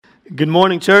Good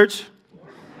morning, church,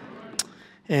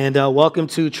 and welcome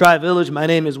to Tri-Village. My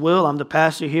name is Will. I'm the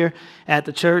pastor here at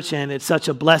the church, and it's such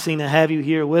a blessing to have you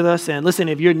here with us. And listen,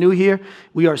 if you're new here,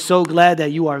 we are so glad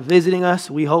that you are visiting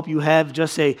us. We hope you have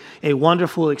just a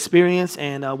wonderful experience.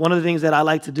 And one of the things that I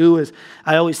like to do is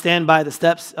I always stand by the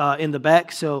steps in the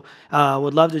back, so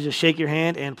would love to just shake your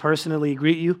hand and personally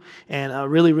greet you, and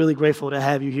really, really grateful to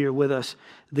have you here with us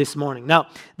this morning. Now,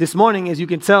 this morning, as you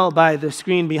can tell by the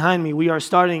screen behind me, we are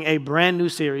starting a brand new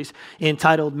series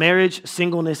entitled Marriage,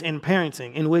 Singleness, and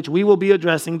Parenting, in which we will be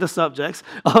addressing the subjects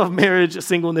of marriage,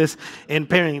 singleness, and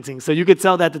parenting. So you could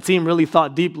tell that the team really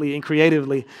thought deeply and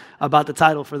creatively about the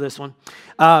title for this one.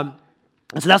 And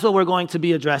so that's what we're going to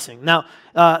be addressing. Now,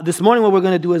 this morning, what we're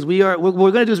going to do is we're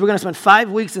going to spend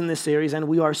 5 weeks in this series, and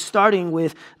we are starting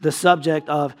with the subject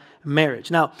of marriage.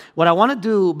 Now, what I want to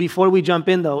do before we jump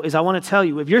in, though, is I want to tell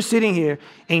you, if you're sitting here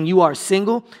and you are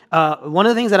single, one of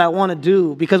the things that I want to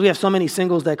do, because we have so many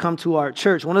singles that come to our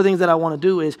church, one of the things that I want to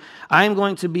do is I am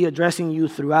going to be addressing you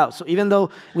throughout. So even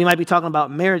though we might be talking about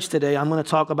marriage today, I'm going to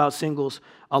talk about singles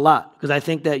a lot, because I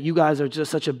think that you guys are just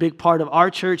such a big part of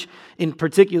our church in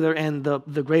particular and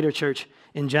the greater church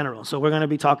in general. So we're going to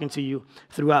be talking to you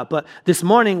throughout. But this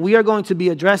morning, we are going to be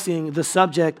addressing the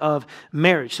subject of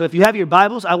marriage. So if you have your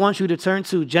Bibles, I want you to turn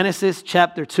to Genesis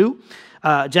chapter 2.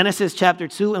 Genesis chapter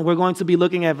 2, and we're going to be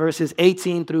looking at verses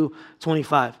 18 through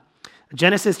 25.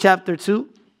 Genesis chapter 2,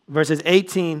 verses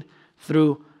 18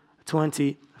 through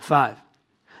 25.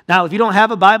 Now, if you don't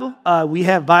have a Bible, we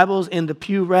have Bibles in the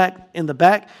pew rack in the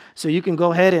back, so you can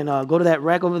go ahead and go to that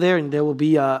rack over there, and there will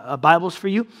be Bibles for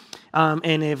you.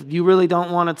 And if you really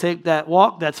don't want to take that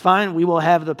walk, that's fine. We will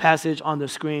have the passage on the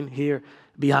screen here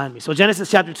behind me. So Genesis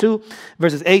chapter 2,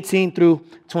 verses 18 through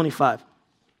 25.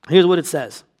 Here's what it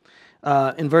says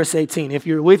in verse 18. If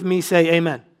you're with me, say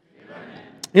amen. Amen.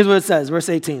 Here's what it says, verse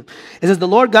 18. It says, "The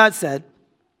Lord God said,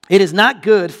 'It is not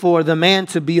good for the man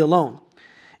to be alone.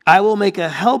 I will make a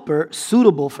helper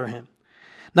suitable for him.'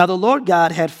 Now the Lord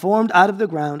God had formed out of the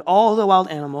ground all the wild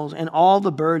animals and all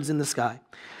the birds in the sky.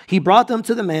 He brought them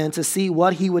to the man to see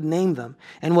what he would name them.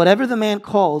 And whatever the man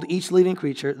called each living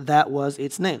creature, that was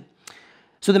its name.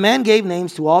 So the man gave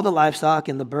names to all the livestock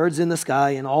and the birds in the sky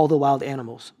and all the wild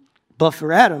animals. But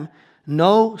for Adam,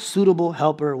 no suitable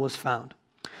helper was found.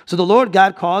 So the Lord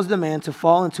God caused the man to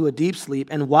fall into a deep sleep,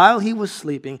 and while he was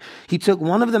sleeping, he took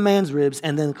one of the man's ribs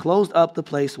and then closed up the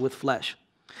place with flesh.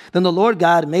 Then the Lord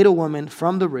God made a woman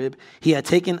from the rib he had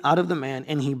taken out of the man,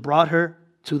 and he brought her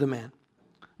to the man.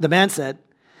 The man said,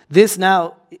 This is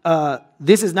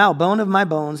now bone of my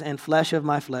bones and flesh of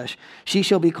my flesh. She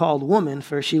shall be called woman,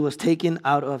 for she was taken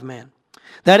out of man.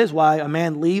 That is why a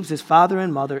man leaves his father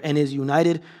and mother and is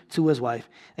united to his wife,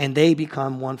 and they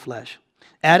become one flesh.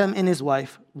 Adam and his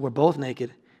wife were both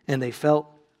naked, and they felt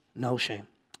no shame."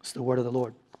 It's the word of the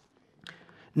Lord.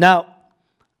 Now,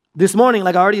 this morning,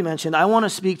 like I already mentioned, I want to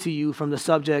speak to you from the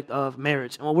subject of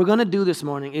marriage. And what we're going to do this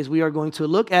morning is we are going to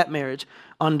look at marriage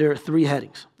under 3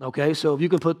 headings, okay? So if you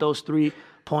could put those 3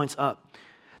 points up.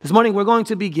 This morning, we're going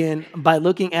to begin by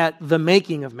looking at the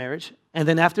making of marriage. And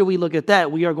then after we look at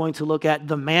that, we are going to look at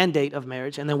the mandate of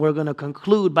marriage. And then we're going to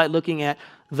conclude by looking at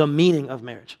the meaning of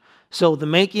marriage. So the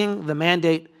making, the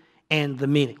mandate, and the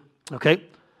meaning, okay?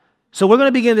 So we're going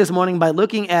to begin this morning by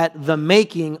looking at the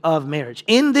making of marriage.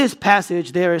 In this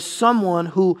passage, there is someone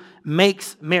who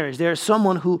makes marriage. There is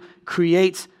someone who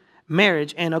creates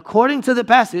marriage. And according to the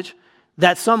passage,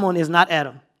 that someone is not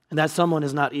Adam, and that someone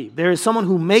is not Eve. There is someone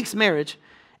who makes marriage,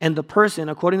 and the person,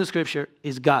 according to Scripture,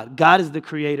 is God. God is the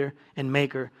creator and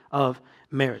maker of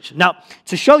marriage. Now,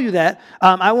 to show you that,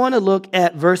 I want to look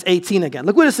at verse 18 again.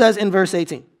 Look what it says in verse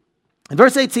 18. In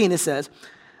verse 18, it says,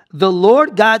 "The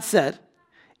Lord God said,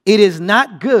 'It is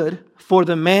not good for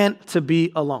the man to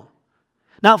be alone.'"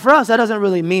 Now, for us, that doesn't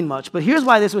really mean much, but here's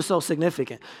why this was so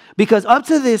significant. Because up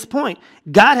to this point,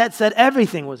 God had said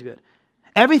everything was good.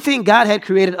 Everything God had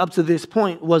created up to this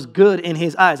point was good in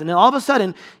his eyes. And then all of a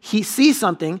sudden, he sees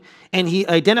something and he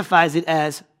identifies it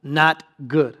as not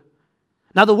good.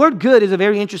 Now, the word good is a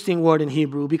very interesting word in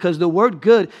Hebrew because the word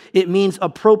good, it means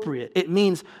appropriate. It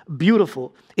means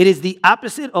beautiful. It is the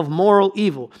opposite of moral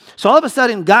evil. So all of a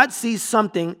sudden, God sees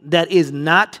something that is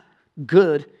not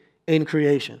good in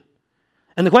creation.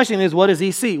 And the question is, what does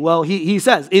he see? Well, he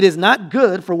says, it is not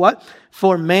good for what?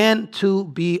 For man to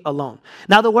be alone.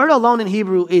 Now, the word alone in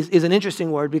Hebrew is an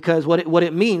interesting word because what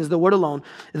it means, the word alone,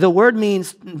 the word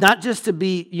means not just to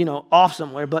be, off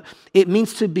somewhere, but it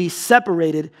means to be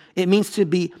separated. It means to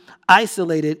be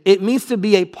isolated. It means to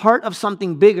be a part of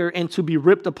something bigger and to be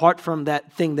ripped apart from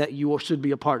that thing that you should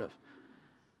be a part of.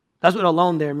 That's what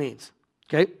alone there means,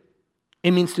 okay?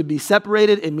 It means to be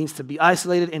separated. It means to be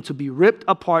isolated and to be ripped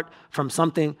apart from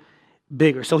something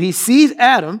bigger. So he sees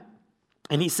Adam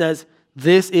and he says,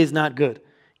 this is not good.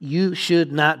 You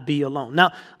should not be alone.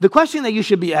 Now, the question that you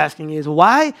should be asking is,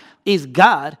 why is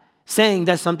God saying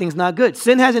that something's not good?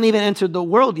 Sin hasn't even entered the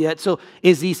world yet. So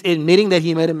is he admitting that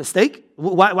he made a mistake?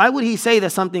 Why would he say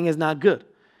that something is not good?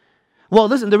 Well,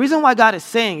 listen, the reason why God is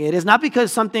saying it is not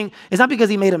because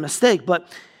he made a mistake, but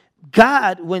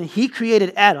God, when he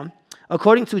created Adam,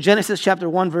 according to Genesis chapter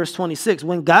 1, verse 26,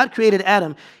 when God created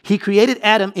Adam, he created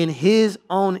Adam in his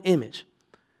own image.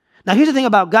 Now, here's the thing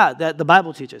about God that the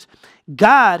Bible teaches.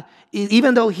 God,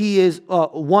 even though he is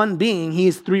one being, he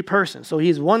is three persons. So he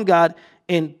is one God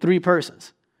in three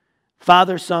persons: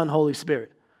 Father, Son, Holy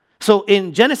Spirit. So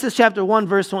in Genesis chapter 1,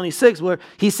 verse 26, where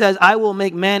he says, I will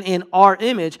make man in our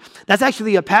image, that's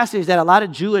actually a passage that a lot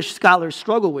of Jewish scholars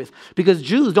struggle with, because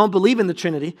Jews don't believe in the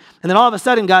Trinity. And then all of a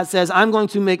sudden God says, I'm going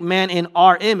to make man in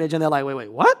our image. And they're like,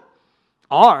 wait, what?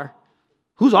 Our?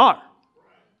 Who's our?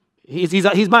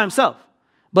 He's by himself.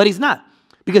 But he's not.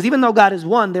 Because even though God is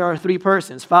one, there are three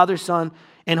persons: Father, Son,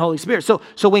 and Holy Spirit.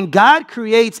 So when God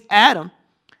creates Adam,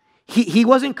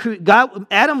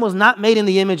 Adam was not made in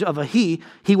the image of a he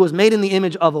was made in the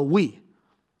image of a we.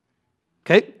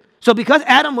 Okay? So because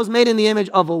Adam was made in the image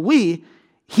of a we,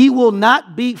 he will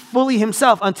not be fully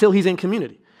himself until he's in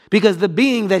community. Because the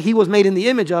being that he was made in the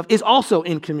image of is also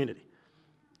in community.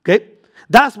 Okay?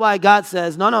 That's why God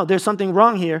says, no, there's something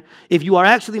wrong here. If you are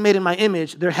actually made in my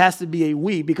image, there has to be a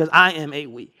we, because I am a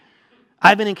we.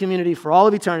 I've been in community for all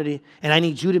of eternity, and I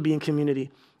need you to be in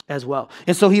community as well.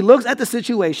 And so he looks at the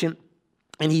situation,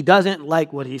 and he doesn't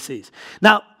like what he sees.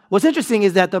 Now, what's interesting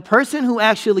is that the person who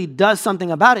actually does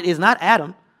something about it is not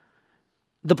Adam.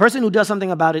 The person who does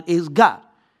something about it is God.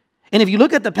 And if you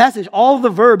look at the passage, all the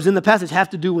verbs in the passage have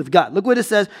to do with God. Look what it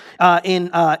says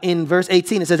in verse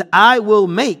 18. It says, I will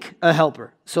make a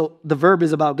helper. So the verb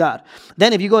is about God.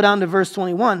 Then if you go down to verse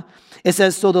 21, it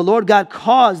says, so the Lord God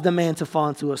caused the man to fall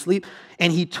into a sleep,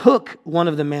 and he took one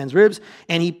of the man's ribs,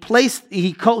 and he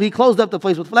closed up the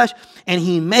place with flesh, and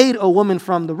he made a woman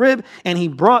from the rib, and he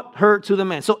brought her to the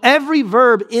man. So every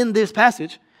verb in this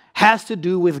passage has to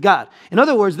do with God. In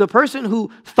other words, the person who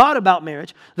thought about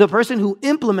marriage, the person who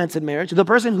implemented marriage, the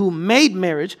person who made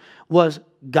marriage was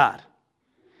God.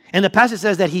 And the passage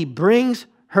says that he brings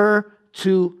her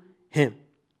to him.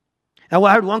 Now,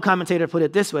 I heard one commentator put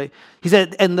it this way. He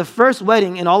said, in the first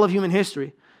wedding in all of human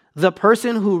history, the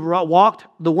person who walked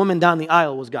the woman down the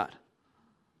aisle was God.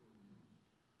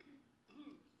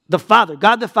 The Father,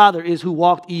 God the Father, is who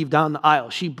walked Eve down the aisle.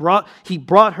 He brought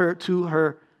her to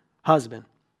her husband.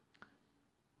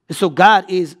 So God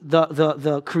is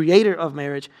the creator of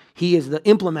marriage. He is the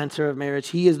implementer of marriage.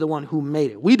 He is the one who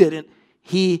made it. We didn't.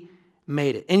 He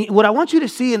made it. And what I want you to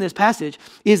see in this passage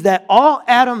is that all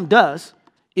Adam does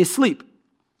is sleep.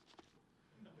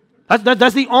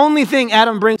 That's the only thing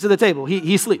Adam brings to the table.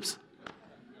 He sleeps.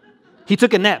 He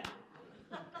took a nap.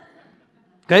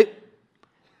 Okay?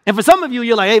 And for some of you,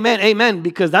 you're like, amen,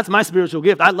 because that's my spiritual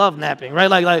gift. I love napping,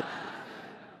 right? All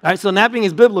right, so napping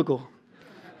is biblical.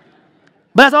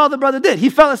 But that's all the brother did. He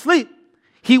fell asleep.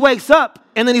 He wakes up,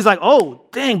 and then he's like, oh,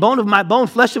 dang, bone of my bone,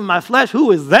 flesh of my flesh.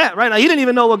 Who is that, right? He didn't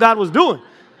even know what God was doing.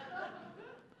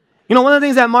 You know, one of the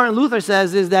things that Martin Luther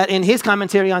says is that in his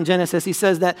commentary on Genesis, he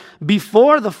says that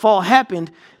before the fall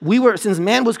happened, since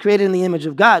man was created in the image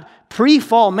of God,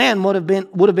 pre-fall man would have been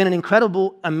an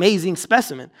incredible, amazing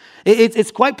specimen.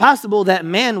 It's quite possible that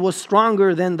man was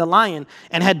stronger than the lion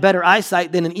and had better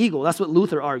eyesight than an eagle. That's what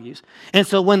Luther argues. And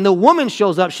so when the woman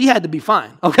shows up, she had to be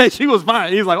fine. Okay, she was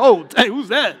fine. He's like, oh, hey, who's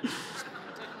that?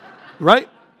 Right?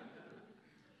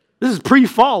 This is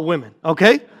pre-fall women,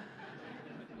 okay?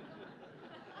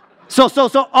 So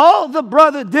all the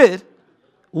brother did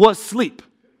was sleep.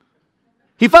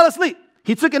 He fell asleep.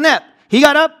 He took a nap. He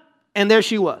got up, and there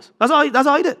she was. That's all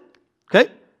he did. Okay?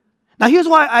 Now, here's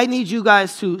why I need you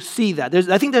guys to see that.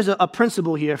 I think there's a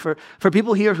principle here for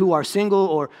people here who are single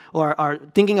or are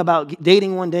thinking about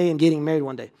dating one day and getting married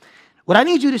one day. What I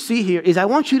need you to see here is I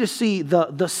want you to see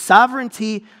the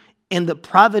sovereignty and the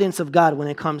providence of God when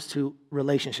it comes to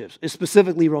relationships,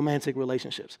 specifically romantic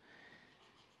relationships.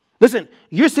 Listen,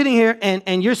 you're sitting here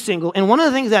and you're single, and one of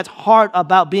the things that's hard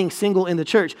about being single in the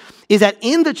church is that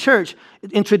in the church,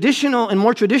 in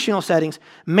more traditional settings,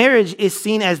 marriage is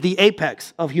seen as the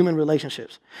apex of human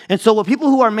relationships. And so what people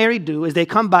who are married do is they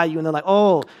come by you and they're like,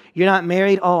 oh, you're not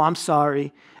married? Oh, I'm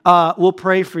sorry. We'll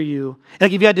pray for you.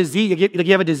 Like if you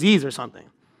have a disease or something,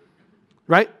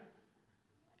 right?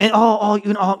 And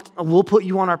we'll put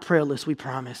you on our prayer list, we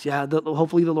promise. Yeah,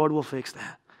 hopefully the Lord will fix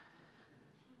that.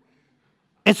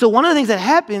 And so one of the things that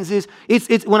happens is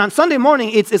it's when on Sunday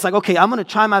morning, it's like, okay, I'm going to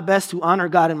try my best to honor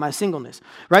God in my singleness,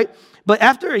 right? But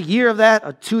after a year of that,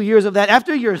 or 2 years of that,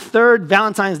 after your third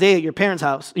Valentine's Day at your parents'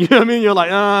 house, you know what I mean? You're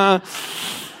like,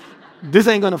 this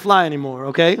ain't going to fly anymore,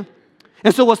 okay?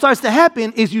 And so what starts to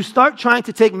happen is you start trying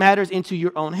to take matters into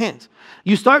your own hands.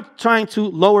 You start trying to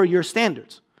lower your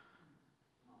standards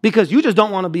because you just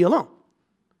don't want to be alone.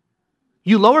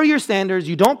 You lower your standards,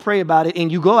 you don't pray about it,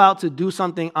 and you go out to do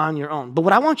something on your own. But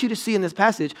what I want you to see in this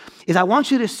passage is I want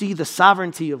you to see the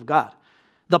sovereignty of God,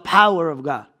 the power of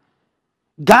God.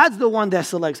 God's the one that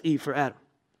selects Eve for Adam.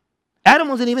 Adam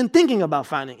wasn't even thinking about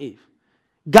finding Eve.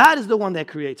 God is the one that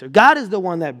creates her. God is the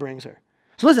one that brings her.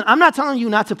 So listen, I'm not telling you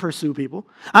not to pursue people.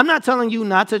 I'm not telling you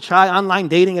not to try online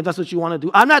dating if that's what you want to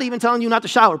do. I'm not even telling you not to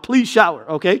shower. Please shower,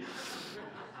 okay?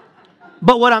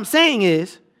 But what I'm saying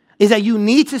is that you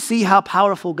need to see how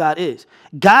powerful God is.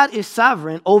 God is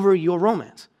sovereign over your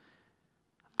romance.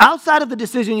 Outside of the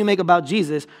decision you make about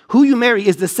Jesus, who you marry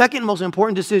is the second most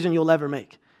important decision you'll ever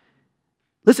make.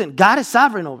 Listen, God is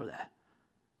sovereign over that.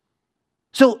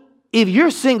 So if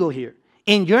you're single here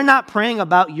and you're not praying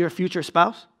about your future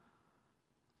spouse,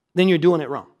 then you're doing it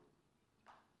wrong.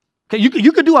 Okay,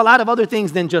 you could do a lot of other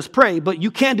things than just pray, but you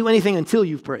can't do anything until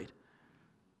you've prayed.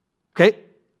 Okay?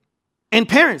 And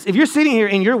parents, if you're sitting here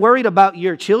and you're worried about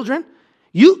your children,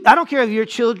 I don't care if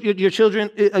your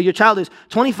child is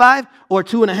 25 or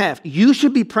 2.5. You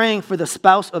should be praying for the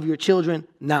spouse of your children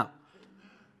now.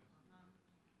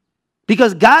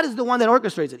 Because God is the one that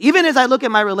orchestrates it. Even as I look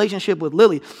at my relationship with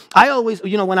Lily, I always,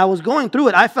 when I was going through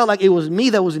it, I felt like it was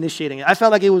me that was initiating it. I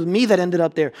felt like it was me that ended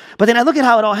up there. But then I look at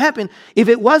how it all happened. If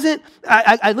it wasn't,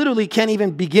 I literally can't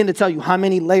even begin to tell you how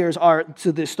many layers are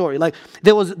to this story. Like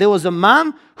there was a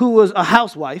mom who was a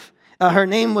housewife. Her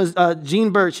name was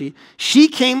Jean Birchie. She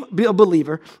came be a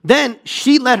believer. Then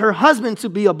she led her husband to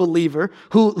be a believer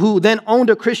who then owned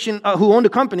a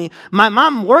company. My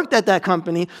mom worked at that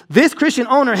company. This Christian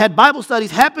owner had Bible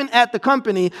studies happen at the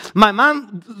company. My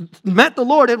mom met the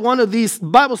Lord at one of these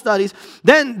Bible studies.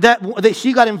 Then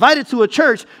she got invited to a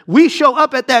church. We show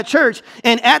up at that church,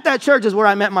 and at that church is where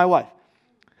I met my wife.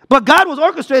 But God was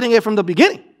orchestrating it from the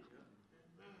beginning.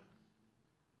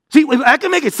 See, I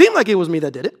can make it seem like it was me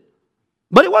that did it.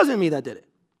 But it wasn't me that did it.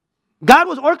 God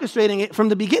was orchestrating it from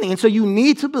the beginning. And so you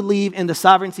need to believe in the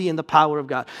sovereignty and the power of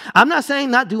God. I'm not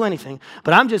saying not do anything,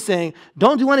 but I'm just saying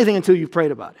don't do anything until you've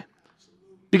prayed about it.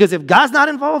 Because if God's not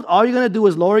involved, all you're going to do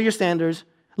is lower your standards.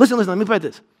 Listen, let me put it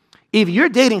this. If you're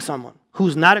dating someone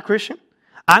who's not a Christian,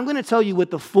 I'm going to tell you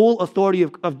with the full authority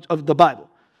of the Bible,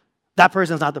 that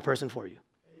person's not the person for you.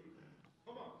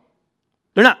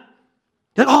 They're not.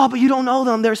 They're like, oh, but you don't know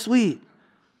them. They're sweet.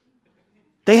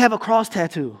 They have a cross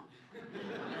tattoo.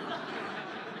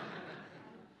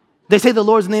 They say the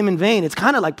Lord's name in vain. It's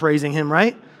kind of like praising him,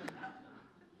 right?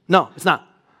 No, it's not.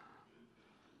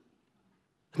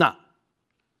 It's not.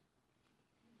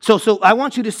 So I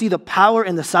want you to see the power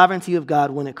and the sovereignty of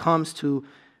God when it comes to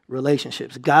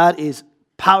relationships. God is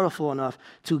powerful enough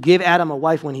to give Adam a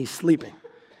wife when he's sleeping.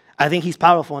 I think he's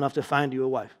powerful enough to find you a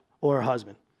wife or a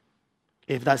husband,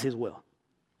 if that's his will.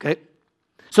 Okay?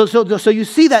 So you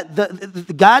see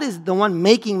that God is the one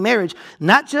making marriage,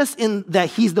 not just in that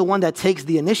he's the one that takes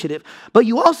the initiative, but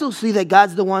you also see that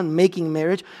God's the one making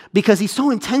marriage because he's so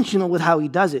intentional with how he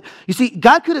does it. You see,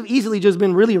 God could have easily just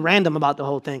been really random about the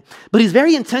whole thing, but he's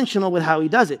very intentional with how he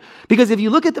does it. Because if you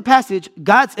look at the passage,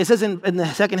 it says in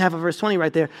the second half of verse 20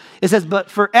 right there, it says,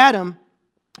 but for Adam,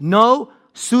 no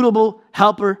suitable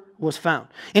helper was found.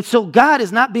 And so God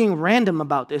is not being random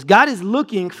about this. God is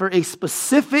looking for a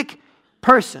specific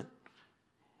person,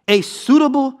 a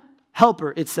suitable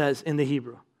helper, it says in the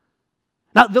Hebrew.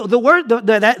 Now, the word,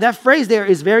 that phrase there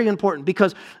is very important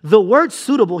because the word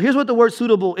suitable, here's what the word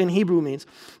suitable in Hebrew means.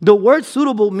 The word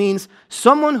suitable means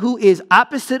someone who is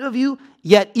opposite of you,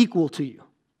 yet equal to you.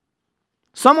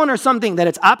 Someone or something that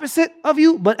is opposite of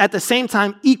you, but at the same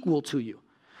time equal to you.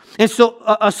 And so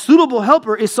a suitable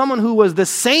helper is someone who was the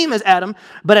same as Adam,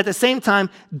 but at the same time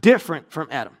different from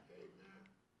Adam.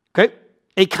 Okay?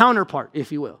 A counterpart,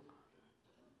 if you will.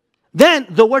 Then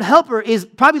the word helper is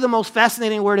probably the most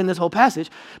fascinating word in this whole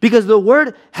passage because the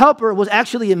word helper was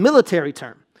actually a military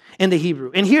term in the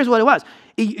Hebrew. And here's what it was.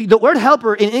 The word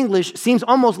helper in English seems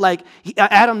almost like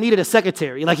Adam needed a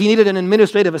secretary, like he needed an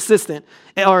administrative assistant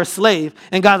or a slave,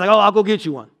 and God's like, oh, I'll go get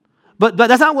you one. But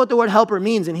that's not what the word helper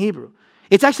means in Hebrew.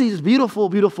 It's actually this beautiful,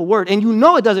 beautiful word. And you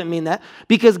know it doesn't mean that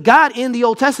because God in the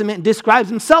Old Testament describes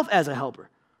himself as a helper.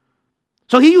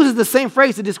 So he uses the same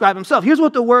phrase to describe himself. Here's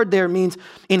what the word there means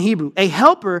in Hebrew. A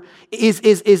helper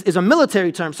is a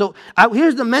military term. So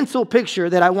here's the mental picture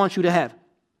that I want you to have.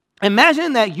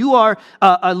 Imagine that you are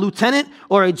a lieutenant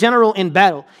or a general in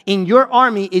battle, and your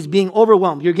army is being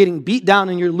overwhelmed. You're getting beat down,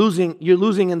 and you're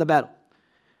losing in the battle.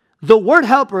 The word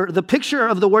helper, the picture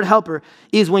of the word helper,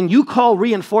 is when you call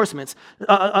reinforcements.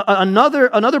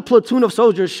 Another platoon of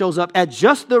soldiers shows up at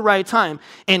just the right time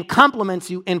and compliments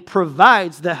you and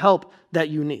provides the help that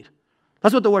you need.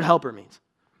 That's what the word helper means.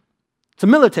 It's a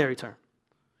military term.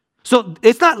 So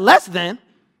it's not less than,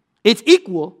 it's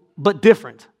equal but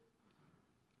different.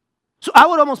 So I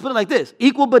would almost put it like this,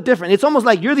 equal but different. It's almost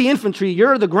like you're the infantry,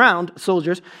 you're the ground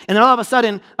soldiers, and then all of a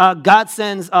sudden, God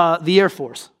sends the Air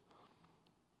Force.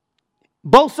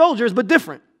 Both soldiers, but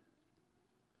different.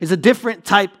 It's a different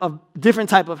type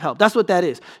of help. That's what that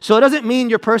is. So it doesn't mean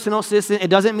your personal assistant.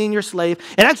 It doesn't mean your slave.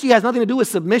 It actually has nothing to do with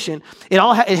submission. It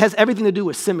has everything to do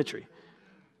with symmetry.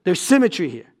 There's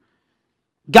symmetry here.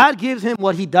 God gives him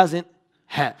what he doesn't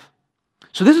have.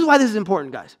 So this is why this is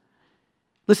important, guys.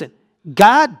 Listen.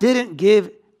 God didn't give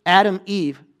Adam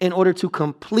Eve in order to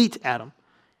complete Adam.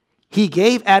 He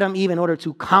gave Adam Eve in order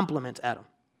to complement Adam.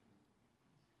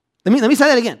 Let me say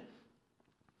that again.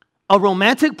 A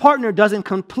romantic partner doesn't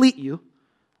complete you.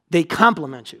 They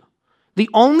complement you. The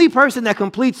only person that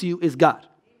completes you is God.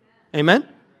 Amen?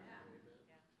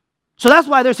 So that's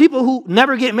why there's people who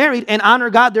never get married and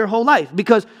honor God their whole life,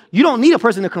 because you don't need a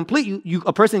person to complete you.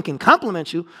 A person can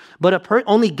complement you, but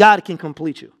only God can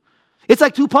complete you. It's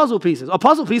like two puzzle pieces. A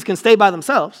puzzle piece can stay by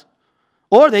themselves,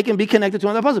 or they can be connected to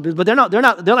another puzzle piece. But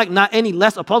they're like not any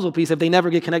less a puzzle piece if they never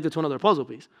get connected to another puzzle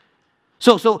piece.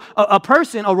 So a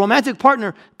person, a romantic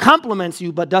partner, complements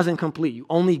you but doesn't complete you.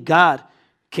 Only God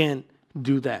can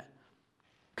do that.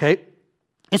 Okay?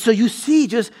 And so you see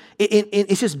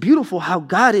it's just beautiful how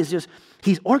God is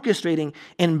he's orchestrating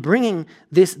and bringing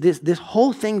this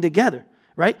whole thing together,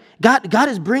 right? God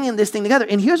is bringing this thing together.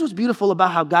 And here's what's beautiful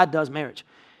about how God does marriage.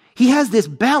 He has this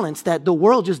balance that the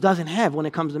world just doesn't have when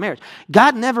it comes to marriage.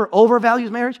 God never overvalues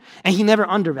marriage, and he never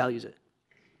undervalues it.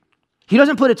 He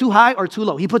doesn't put it too high or too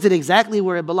low. He puts it exactly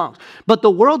where it belongs. But the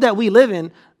world that we live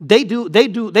in, they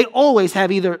always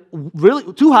have either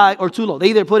really too high or too low. They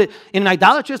either put it in an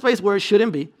idolatrous place where it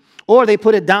shouldn't be, or they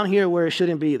put it down here where it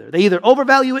shouldn't be either. They either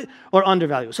overvalue it or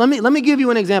undervalue it. So let me give you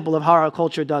an example of how our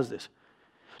culture does this.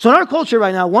 So in our culture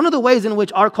right now, one of the ways in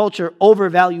which our culture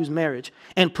overvalues marriage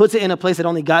and puts it in a place that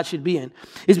only God should be in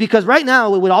is because right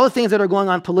now, with all the things that are going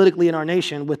on politically in our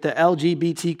nation with the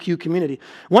LGBTQ community,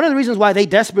 one of the reasons why they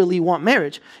desperately want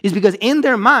marriage is because in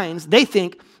their minds, they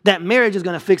think that marriage is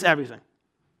going to fix everything.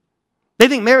 They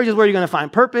think marriage is where you're going to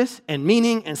find purpose and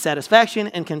meaning and satisfaction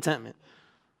and contentment.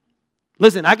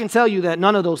 Listen, I can tell you that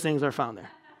none of those things are found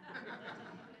there.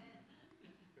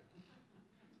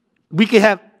 We could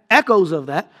have echoes of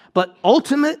that, but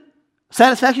ultimate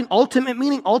satisfaction, ultimate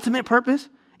meaning, ultimate purpose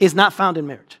is not found in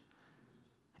marriage.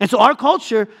 And so our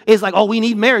culture is like, oh, we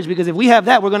need marriage because if we have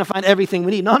that, we're going to find everything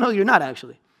we need. No, you're not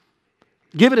actually.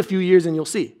 Give it a few years and you'll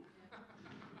see.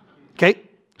 Okay?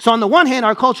 So on the one hand,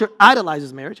 our culture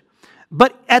idolizes marriage,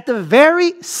 but at the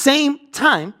very same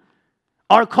time,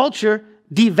 our culture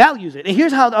devalues it. And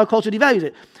here's how our culture devalues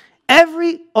it.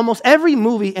 Almost every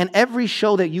movie and every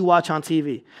show that you watch on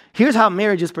TV, here's how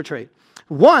marriage is portrayed.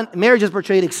 One, marriage is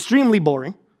portrayed extremely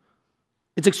boring.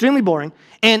 It's extremely boring.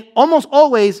 And almost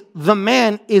always, the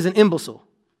man is an imbecile.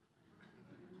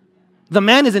 The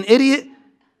man is an idiot.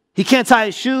 He can't tie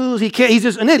his shoes. He's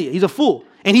just an idiot. He's a fool.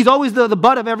 And he's always the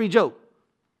butt of every joke.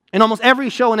 In almost every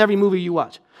show and every movie you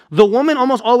watch. The woman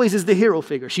almost always is the hero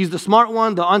figure. She's the smart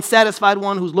one, the unsatisfied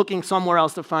one who's looking somewhere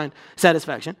else to find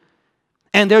satisfaction.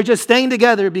 And they're just staying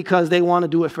together because they want to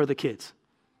do it for the kids.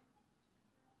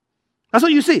 That's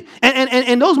what you see. And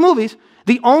in those movies,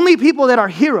 the only people that are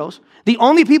heroes, the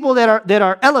only people that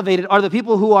are elevated are the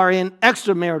people who are in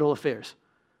extramarital affairs.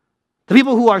 The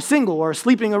people who are single or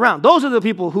sleeping around. Those are the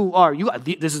people who are,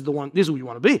 this is who you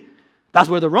want to be. That's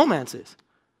where the romance is.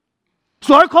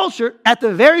 So our culture, at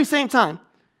the very same time,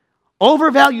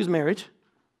 overvalues marriage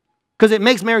because it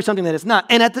makes marriage something that it's not.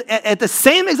 And at the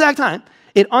same exact time,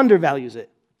 it undervalues it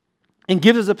and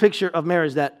gives us a picture of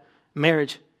marriage that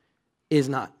marriage is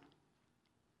not.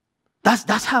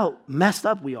 That's how messed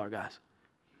up we are, guys.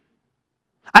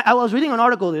 I was reading an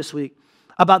article this week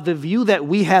about the view that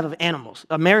we have of animals,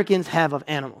 Americans have of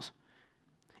animals.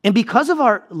 And because of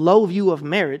our low view of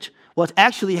marriage, what's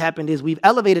actually happened is we've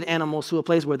elevated animals to a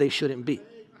place where they shouldn't be.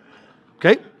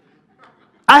 Okay?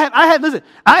 I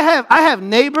have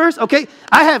neighbors, okay?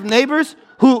 I have neighbors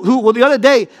who well, the other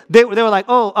day, they were like,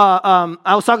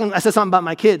 I said something about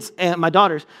my kids and my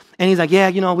daughters. And he's like, yeah,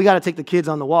 we got to take the kids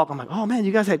on the walk. I'm like, oh, man,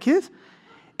 you guys had kids?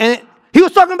 And he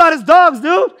was talking about his dogs,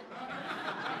 dude.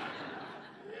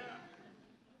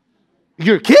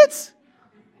 Your kids?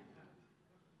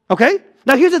 Okay?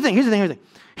 Now here's the thing.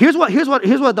 Here's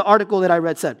what the article that I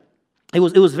read said. It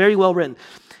was very well written.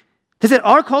 They said,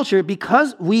 our culture,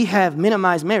 because we have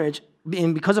minimized marriage,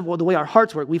 and because of the way our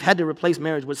hearts work, we've had to replace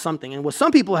marriage with something. And what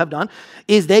some people have done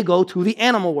is they go to the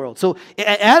animal world. So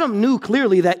Adam knew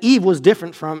clearly that Eve was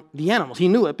different from the animals. He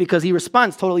knew it because he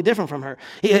responds totally different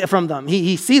from them.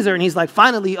 He sees her and he's like,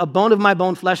 finally, a bone of my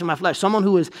bone, flesh of my flesh. Someone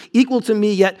who is equal to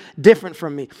me yet different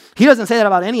from me. He doesn't say that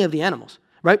about any of the animals,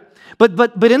 right?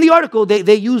 But in the article,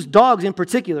 they use dogs in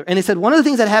particular. And they said one of the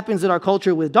things that happens in our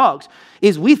culture with dogs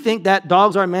is we think that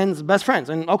dogs are men's best friends.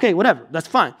 And okay, whatever, that's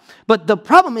fine. But the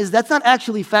problem is that's not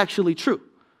actually factually true.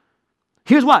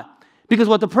 Here's why. Because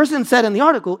what the person said in the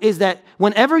article is that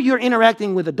whenever you're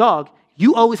interacting with a dog,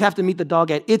 you always have to meet the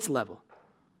dog at its level.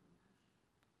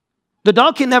 The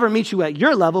dog can never meet you at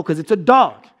your level because it's a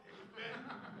dog.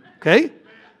 Okay?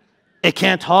 It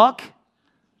can't talk.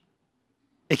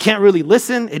 It can't really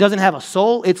listen. It doesn't have a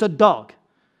soul. It's a dog.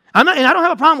 And I don't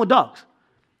have a problem with dogs.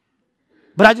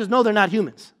 But I just know they're not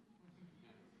humans.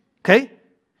 Okay?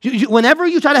 Whenever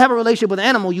you try to have a relationship with an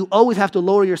animal, you always have to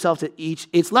lower yourself to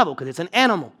its level because it's an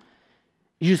animal.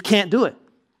 You just can't do it.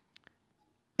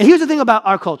 And here's the thing about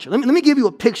our culture. Let me give you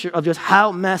a picture of just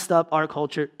how messed up our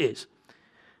culture is.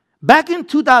 Back in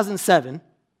 2007,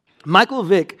 Michael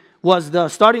Vick was the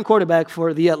starting quarterback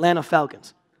for the Atlanta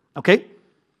Falcons. Okay?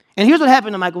 And here's what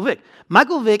happened to Michael Vick.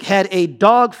 Michael Vick had a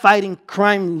dog fighting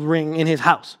crime ring in his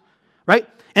house, right?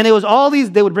 And it was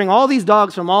they would bring all these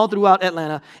dogs from all throughout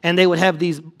Atlanta, and they would have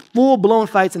these full-blown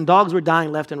fights, and dogs were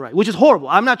dying left and right, which is horrible.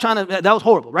 I'm not trying to, that was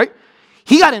horrible, right?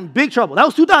 He got in big trouble. That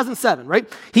was 2007,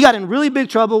 right? He got in really big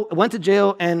trouble, went to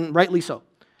jail, and rightly so.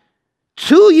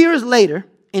 2 years later,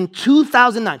 in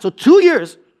 2009, so 2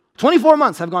 years, 24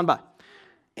 months have gone by.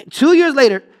 2 years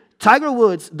later, Tiger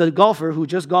Woods, the golfer who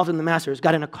just golfed in the Masters,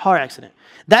 got in a car accident.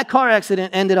 That car accident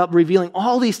ended up revealing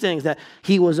all these things, that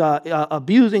he was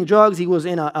abusing drugs, he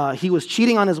was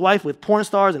cheating on his wife with porn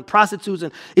stars and prostitutes,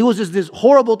 and it was just this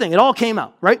horrible thing. It all came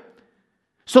out, right?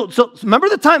 So remember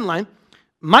the timeline.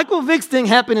 Michael Vick's thing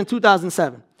happened in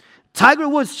 2007. Tiger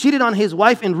Woods cheated on his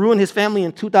wife and ruined his family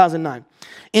in 2009.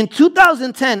 In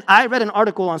 2010, I read an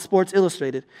article on Sports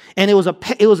Illustrated, and it was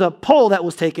a poll that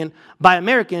was taken by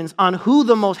Americans on who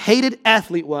the most hated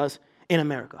athlete was in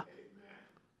America.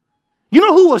 You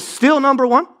know who was still number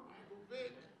one?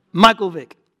 Michael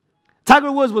Vick.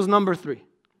 Tiger Woods was number 3.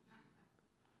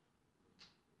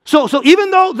 So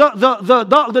even though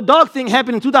the dog thing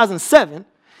happened in 2007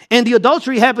 and the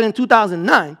adultery happened in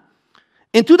 2009,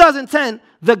 in 2010,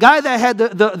 the guy that had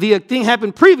the thing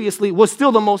happen previously was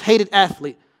still the most hated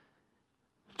athlete.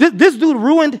 This dude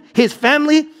ruined his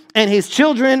family and his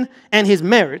children and his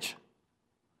marriage.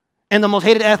 And the most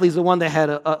hated athlete is the one that had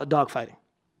a dog fighting.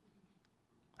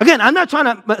 Again, I'm not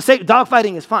trying to say dog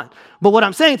fighting is fine. But what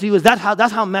I'm saying to you is that's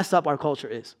how messed up our culture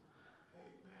is.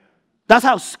 That's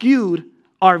how skewed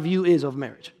our view is of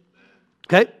marriage.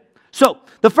 Okay? So,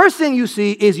 the first thing you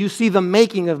see is you see the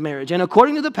making of marriage. And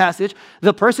according to the passage,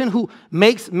 the person who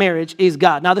makes marriage is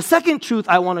God. Now, the second truth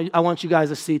I want you guys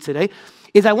to see today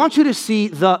is I want you to see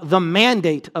the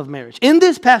mandate of marriage. In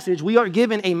this passage, we are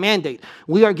given a mandate.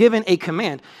 We are given a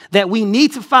command that we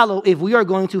need to follow if we are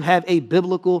going to have a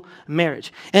biblical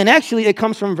marriage. And actually, it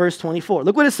comes from verse 24.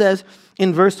 Look what it says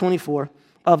in verse 24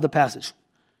 of the passage.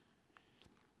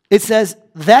 It says,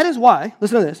 that is why,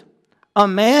 listen to this, a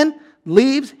man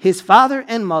leaves his father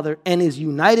and mother and is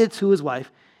united to his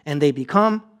wife, and they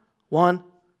become one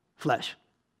flesh.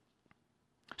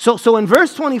 So in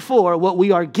verse 24, what we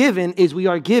are given is we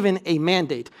are given a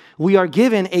mandate. We are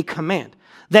given a command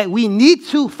that we need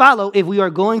to follow if we are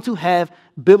going to have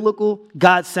biblical,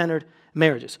 God-centered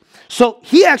marriages. So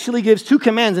he actually gives 2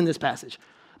 commands in this passage.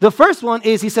 The first one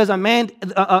is he says a man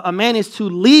is to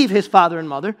leave his father and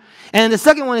mother. And the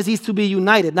second one is he's to be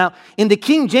united. Now, in the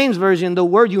King James Version, the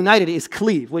word united is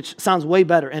cleave, which sounds way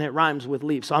better, and it rhymes with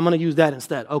leave. So I'm going to use that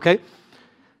instead, okay?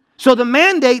 So the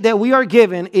mandate that we are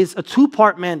given is a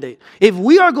 2-part mandate. If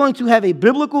we are going to have a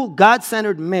biblical,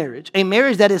 God-centered marriage, a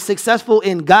marriage that is successful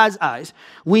in God's eyes,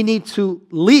 we need to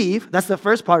leave. That's the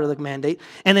first part of the mandate.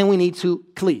 And then we need to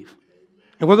cleave.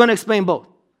 And we're going to explain both.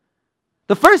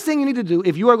 The first thing you need to do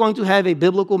if you are going to have a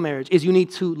biblical marriage is you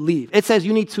need to leave. It says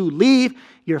you need to leave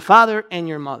your father and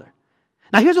your mother.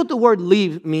 Now, here's what the word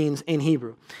leave means in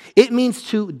Hebrew. It means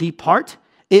to depart.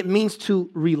 It means to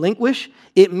relinquish.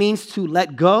 It means to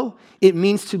let go. It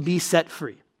means to be set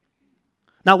free.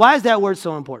 Now, why is that word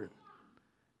so important?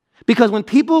 Because when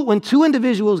 2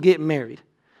 individuals get married,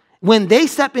 when they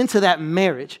step into that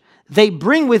marriage, they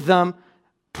bring with them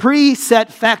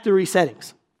preset factory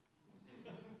settings.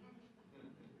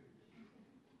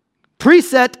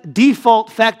 preset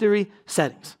default factory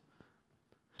settings.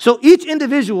 So each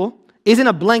individual isn't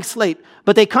a blank slate,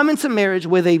 but they come into marriage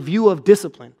with a view of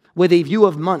discipline, with a view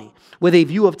of money, with a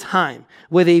view of time,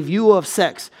 with a view of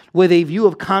sex, with a view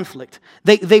of conflict.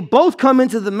 They both come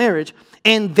into the marriage,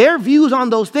 and their views on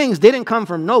those things didn't come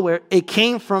from nowhere. It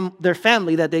came from their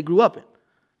family that they grew up in.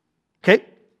 Okay?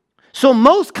 So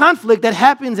most conflict that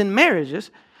happens in marriages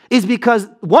is because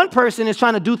one person is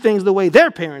trying to do things the way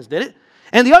their parents did it,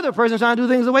 and the other person is trying to do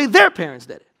things the way their parents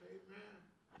did it.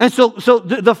 And so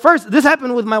this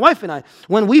happened with my wife and I.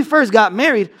 When we first got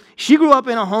married, she grew up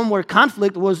in a home where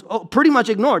conflict was pretty much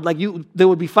ignored. Like there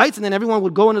would be fights, and then everyone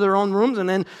would go into their own rooms, and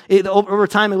then over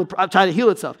time it would try to heal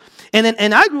itself.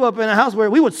 And I grew up in a house where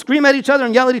we would scream at each other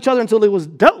and yell at each other until it was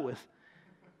dealt with.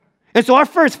 And so our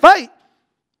first fight,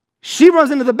 she runs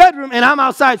into the bedroom, and I'm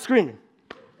outside screaming.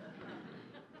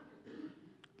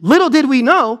 Little did we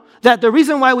know that the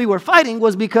reason why we were fighting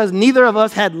was because neither of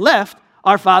us had left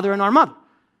our father and our mother.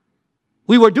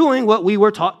 We were doing what we were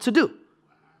taught to do.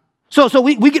 So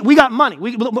we got money.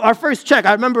 Our first check,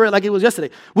 I remember it like it was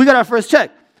yesterday. We got our first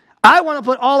check. I want to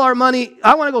put all our money,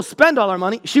 I want to go spend all our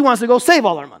money. She wants to go save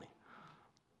all our money.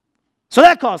 So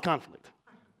that caused conflict.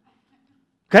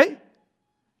 Okay?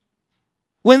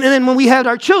 And then when we had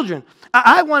our children,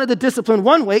 I wanted to discipline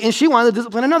one way, and she wanted to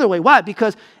discipline another way. Why?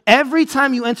 Because every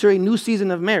time you enter a new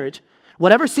season of marriage,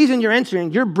 whatever season you're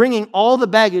entering, you're bringing all the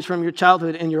baggage from your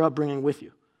childhood and your upbringing with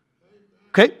you.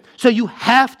 Okay? So you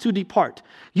have to depart.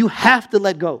 You have to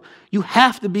let go. You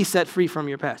have to be set free from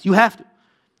your past. You have to.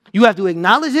 You have to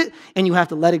acknowledge it, and you have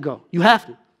to let it go. You have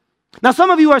to. Now, some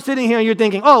of you are sitting here and you're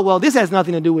thinking, oh, well, this has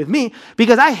nothing to do with me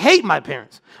because I hate my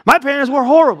parents. My parents were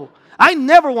horrible. I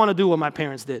never want to do what my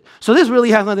parents did. So this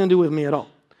really has nothing to do with me at all.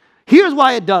 Here's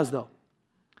why it does, though.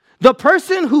 The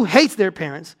person who hates their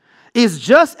parents is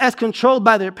just as controlled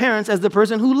by their parents as the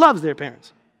person who loves their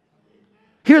parents.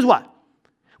 Here's why.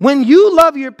 When you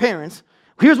love your parents,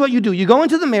 here's what you do. You go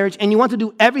into the marriage and you want to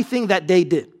do everything that they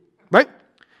did, right?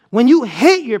 When you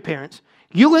hate your parents,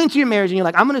 you go into your marriage and you're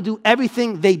like, I'm going to do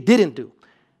everything they didn't do.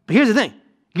 But here's the thing.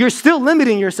 You're still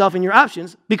limiting yourself in your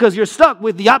options because you're stuck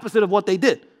with the opposite of what they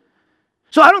did.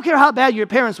 So I don't care how bad your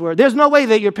parents were. There's no way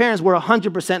that your parents were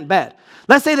 100% bad.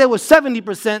 Let's say there was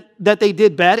 70% that they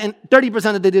did bad and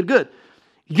 30% that they did good.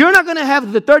 You're not going to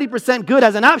have the 30% good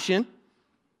as an option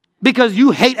because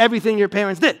you hate everything your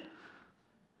parents did.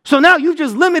 So now you've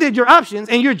just limited your options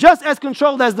and you're just as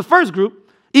controlled as the first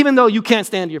group, even though you can't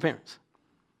stand your parents.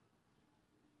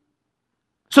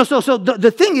 So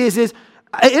the thing is it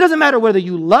doesn't matter whether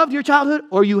you loved your childhood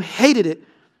or you hated it.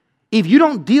 If you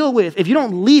don't deal with, if you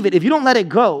don't leave it, if you don't let it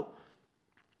go,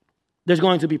 there's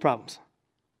going to be problems.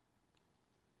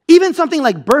 Even something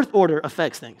like birth order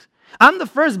affects things. I'm the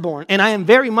firstborn, and I am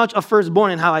very much a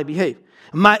firstborn in how I behave.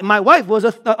 My wife was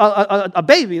a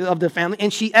baby of the family,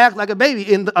 and she acts like a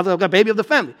baby a baby of the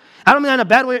family. I don't mean that in a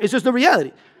bad way. It's just the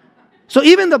reality. So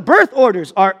even the birth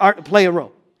orders play a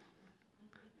role.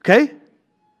 Okay?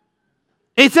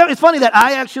 It's funny that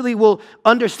I actually will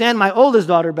understand my oldest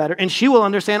daughter better, and she will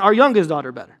understand our youngest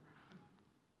daughter better.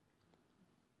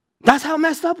 That's how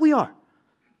messed up we are.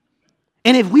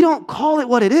 And if we don't call it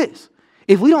what it is,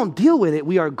 if we don't deal with it,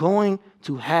 we are going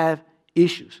to have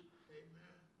issues.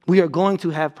 We are going to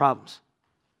have problems.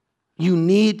 You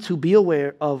need to be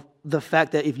aware of the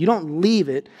fact that if you don't leave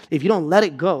it, if you don't let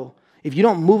it go, if you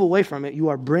don't move away from it, you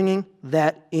are bringing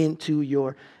that into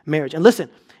your marriage. And listen,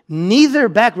 neither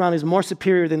background is more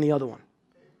superior than the other one.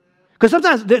 Because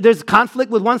sometimes there's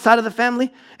conflict with one side of the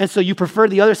family, and so you prefer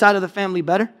the other side of the family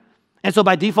better. And so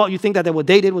by default, you think that what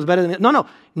they did was better than it. No,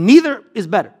 neither is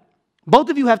better. Both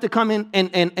of you have to come in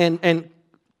and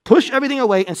push everything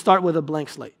away and start with a blank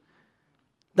slate.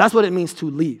 That's what it means to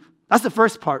leave. That's the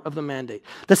first part of the mandate.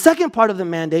 The second part of the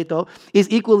mandate, though, is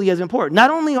equally as important. Not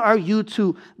only are you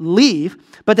to leave,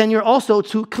 but then you're also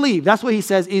to cleave. That's what he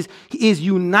says is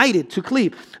united, to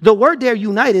cleave. The word there,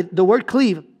 united, the word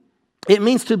cleave, it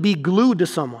means to be glued to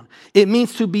someone. It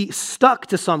means to be stuck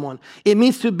to someone. It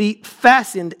means to be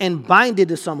fastened and binded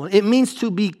to someone. It means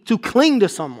to cling to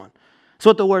someone. That's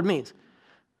what the word means.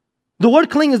 The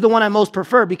word cling is the one I most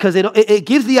prefer because it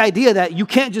gives the idea that you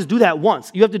can't just do that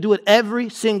once. You have to do it every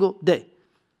single day.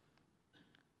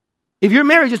 If your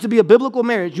marriage is to be a biblical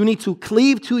marriage, you need to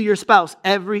cleave to your spouse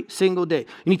every single day.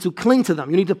 You need to cling to them.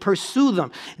 You need to pursue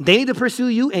them. They need to pursue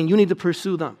you, and you need to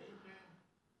pursue them.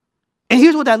 And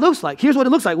here's what that looks like. Here's what it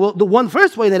looks like. Well, the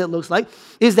first way that it looks like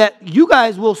is that you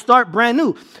guys will start brand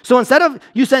new. So instead of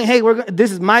you saying, hey,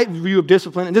 this is my view of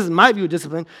discipline and this is my view of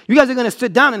discipline, you guys are going to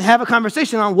sit down and have a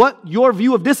conversation on what your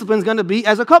view of discipline is going to be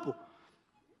as a couple.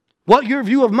 What your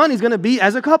view of money is going to be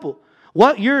as a couple.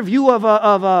 what your view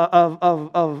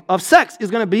of sex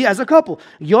is going to be as a couple,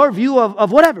 your view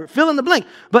of whatever, fill in the blank.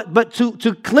 But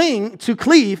to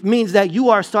cleave means that you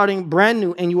are starting brand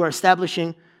new and you are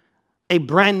establishing a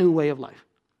brand new way of life.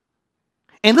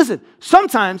 And listen,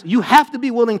 sometimes you have to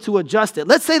be willing to adjust it.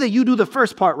 Let's say that you do the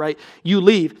first part, right? You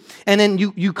leave and then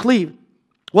you cleave.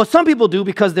 What some people do,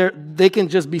 because they can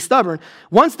just be stubborn,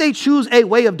 once they choose a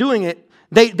way of doing it,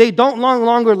 they don't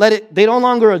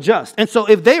longer adjust. And so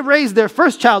if they raise their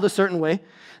first child a certain way,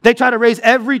 they try to raise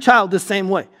every child the same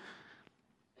way.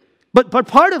 But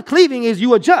part of cleaving is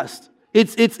you adjust.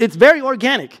 It's very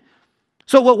organic.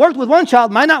 So what worked with one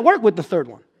child might not work with the third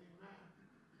one.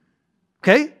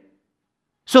 Okay?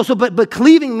 But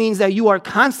cleaving means that you are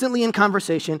constantly in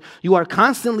conversation, you are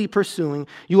constantly pursuing,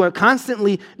 you are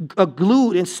constantly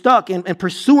glued and stuck and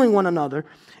pursuing one another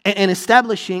and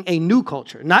establishing a new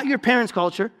culture. Not your parents'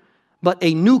 culture, but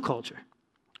a new culture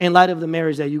in light of the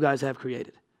marriage that you guys have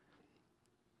created.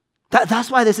 That's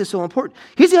why this is so important.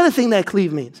 Here's the other thing that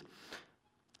cleave means.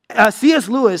 C.S.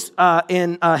 Lewis,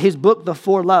 in his book, The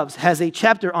Four Loves, has a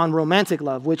chapter on romantic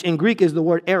love, which in Greek is the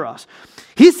word eros.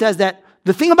 He says that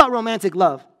the thing about romantic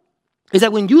love is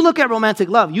that when you look at romantic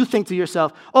love, you think to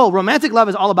yourself, oh, romantic love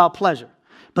is all about pleasure.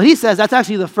 But he says that's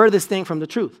actually the furthest thing from the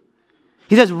truth.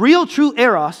 He says real, true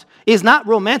eros is not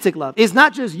romantic love. It's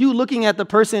not just you looking at the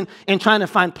person and trying to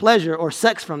find pleasure or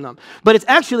sex from them. But it's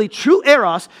actually true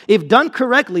eros, if done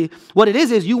correctly, what it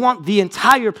is you want the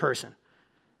entire person.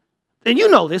 And you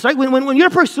know this, right? When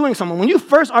you're pursuing someone, when you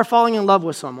first are falling in love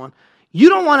with someone, you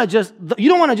don't want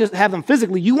to just have them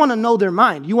physically. You want to know their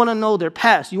mind. You want to know their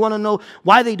past. You want to know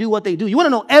why they do what they do. You want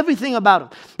to know everything about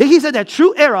them. Then he said that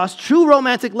true eros, true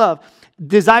romantic love,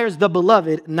 desires the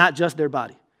beloved, not just their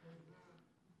body.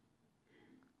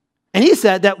 And he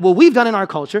said that what we've done in our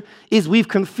culture is we've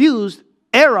confused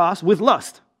eros with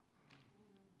lust.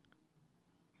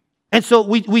 And so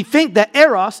we think that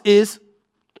eros is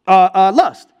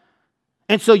lust.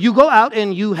 And so you go out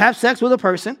and you have sex with a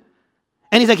person.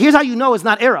 And he's like, here's how you know it's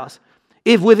not eros.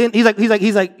 He's like,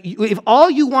 if all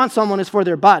you want someone is for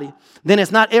their body, then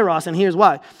it's not eros, and here's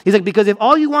why. He's like, because if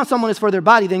all you want someone is for their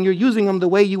body, then you're using them the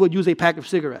way you would use a pack of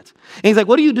cigarettes. And he's like,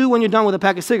 what do you do when you're done with a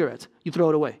pack of cigarettes? You throw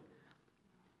it away.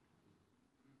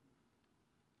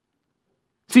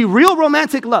 See, real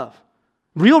romantic love,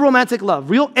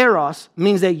 real eros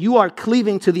means that you are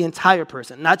cleaving to the entire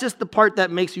person, not just the part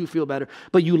that makes you feel better,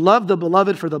 but you love the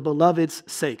beloved for the beloved's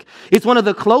sake. It's one of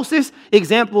the closest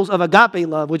examples of agape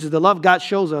love, which is the love God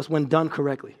shows us when done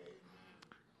correctly.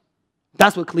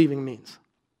 That's what cleaving means.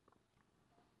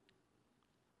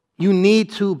 You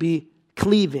need to be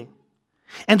cleaving.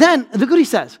 And then, look what he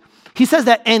says. He says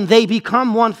that, and they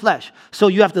become one flesh. So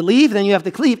you have to leave, then you have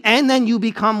to cleave, and then you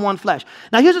become one flesh.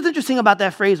 Now, here's what's interesting about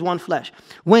that phrase, one flesh.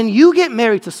 When you get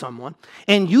married to someone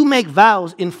and you make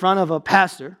vows in front of a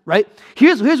pastor, right?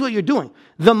 Here's what you're doing.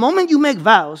 The moment you make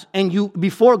vows and you,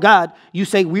 before God, you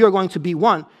say, we are going to be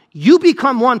one, you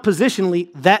become one positionally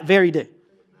that very day.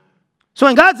 So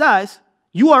in God's eyes,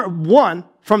 you are one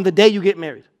from the day you get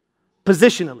married,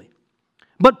 positionally.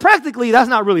 But practically, that's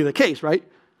not really the case, right?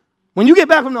 When you get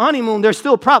back from the honeymoon, there's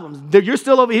still problems. You're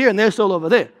still over here and they're still over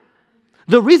there.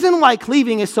 The reason why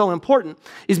cleaving is so important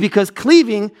is because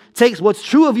cleaving takes what's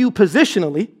true of you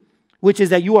positionally, which is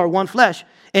that you are one flesh,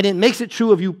 and it makes it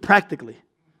true of you practically.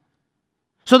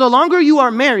 So the longer you are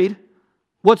married,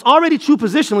 what's already true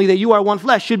positionally, that you are one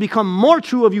flesh, should become more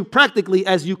true of you practically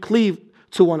as you cleave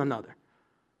to one another.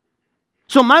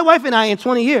 So my wife and I, in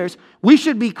 20 years, we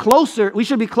should be closer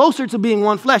to being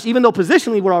one flesh, even though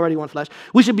positionally we're already one flesh.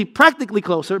 We should be practically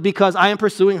closer because I am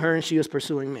pursuing her and she is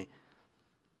pursuing me.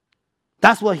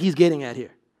 That's what he's getting at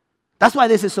here. That's why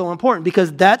this is so important,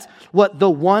 because that's what the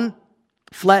one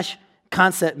flesh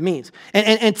concept means.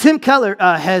 And Tim Keller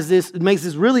makes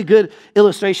this really good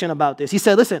illustration about this. He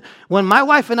said, listen, when my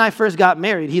wife and I first got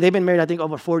married, they've been married, I think,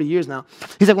 over 40 years now.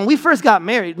 He said, when we first got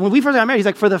married, he's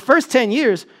like, for the first 10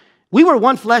 years, we were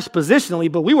one flesh positionally,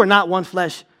 but we were not one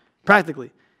flesh practically.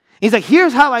 He's like,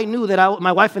 here's how I knew that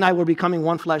my wife and I were becoming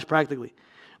one flesh practically.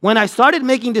 When I started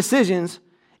making decisions,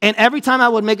 and every time I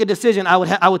would make a decision,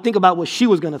 I would think about what she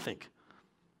was going to think.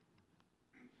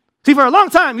 See, for a long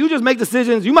time, you just make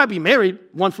decisions. You might be married,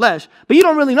 one flesh, but you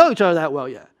don't really know each other that well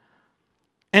yet.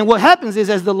 And what happens is,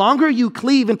 as the longer you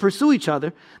cleave and pursue each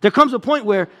other, there comes a point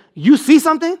where you see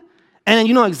something, and then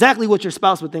you know exactly what your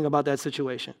spouse would think about that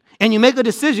situation. And you make a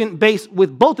decision based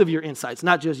with both of your insights,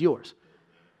 not just yours.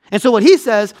 And so what he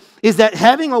says is that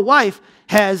having a wife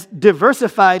has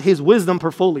diversified his wisdom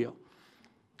portfolio.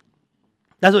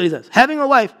 That's what he says. Having a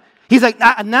wife, He's like,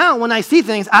 now when I see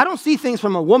things, I don't see things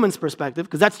from a woman's perspective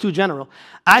because that's too general.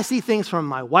 I see things from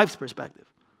my wife's perspective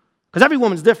because every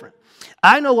woman's different.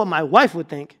 I know what my wife would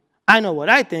think. I know what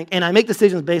I think, and I make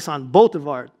decisions based on both of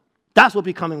our. That's what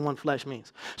becoming one flesh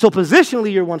means. So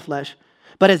positionally, you're one flesh,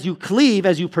 but as you cleave,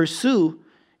 as you pursue,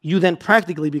 you then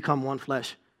practically become one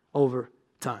flesh over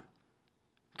time.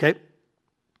 Okay?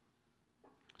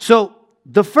 So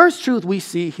the first truth we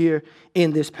see here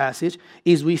in this passage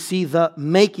is we see the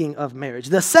making of marriage.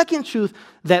 The second truth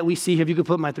that we see here, if you could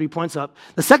put my 3 points up,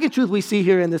 the second truth we see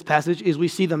here in this passage is we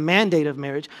see the mandate of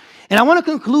marriage. And I want to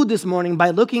conclude this morning by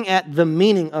looking at the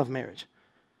meaning of marriage.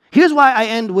 Here's why I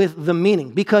end with the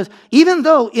meaning, because even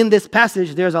though in this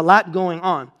passage there's a lot going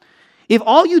on, if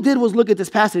all you did was look at this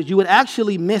passage, you would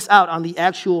actually miss out on the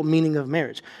actual meaning of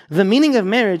marriage. The meaning of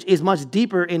marriage is much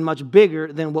deeper and much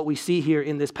bigger than what we see here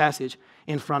in this passage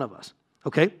in front of us.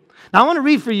 Okay? Now I want to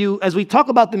read for you, as we talk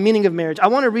about the meaning of marriage, I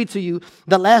want to read to you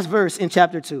the last verse in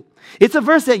chapter 2. It's a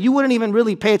verse that you wouldn't even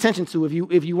really pay attention to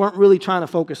if you weren't really trying to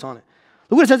focus on it.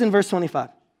 Look what it says in verse 25.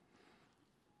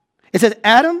 It says,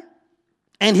 Adam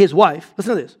and his wife,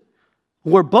 listen to this,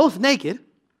 were both naked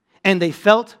and they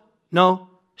felt no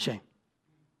shame.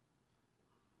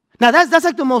 Now, that's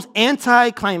like the most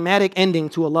anticlimactic ending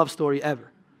to a love story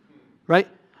ever, right?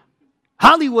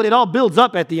 Hollywood, it all builds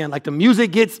up at the end. Like the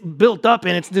music gets built up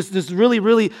and it's this really,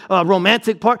 really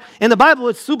romantic part. In the Bible,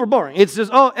 it's super boring. It's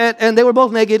just, and they were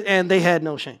both naked and they had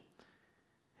no shame.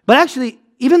 But actually,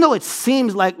 even though it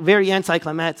seems like very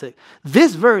anticlimactic,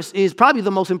 this verse is probably the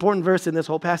most important verse in this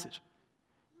whole passage.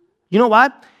 You know why?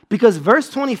 Because verse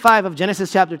 25 of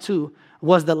Genesis chapter 2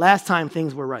 was the last time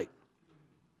things were right.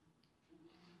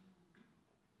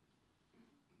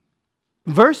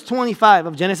 Verse 25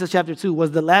 of Genesis chapter 2 was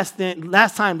the last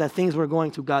time that things were going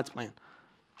to God's plan.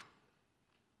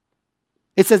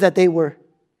 It says that they were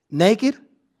naked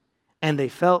and they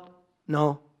felt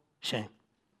no shame.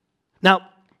 Now,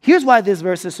 here's why this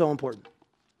verse is so important.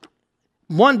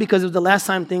 One, because it was the last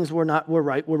time things were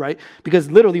right. Because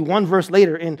literally one verse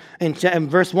later in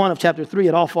verse 1 of chapter 3,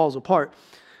 it all falls apart.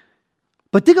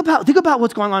 But think about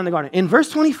what's going on in the garden. In verse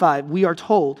 25, we are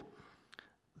told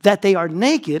that they are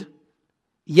naked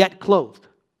yet clothed.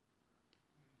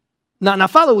 Now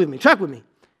follow with me, track with me.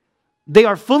 They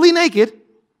are fully naked,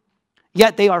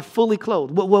 yet they are fully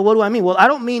clothed. What do I mean? Well, I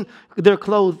don't mean they're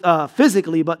clothed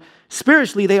physically, but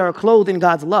spiritually they are clothed in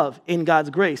God's love, in God's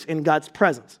grace, in God's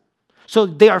presence. So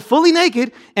they are fully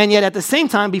naked, and yet at the same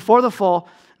time, before the fall,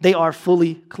 they are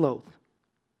fully clothed.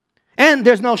 And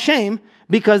there's no shame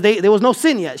because there was no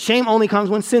sin yet. Shame only comes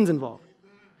when sin's involved.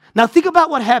 Now think about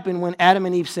what happened when Adam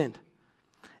and Eve sinned.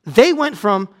 They went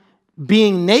from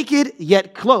being naked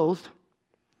yet clothed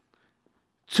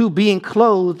to being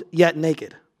clothed yet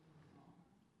naked.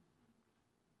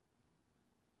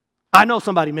 I know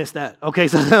somebody missed that. Okay,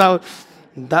 so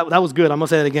that was good. I'm going to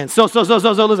say it again. So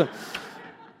listen.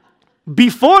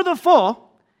 Before the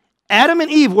fall, Adam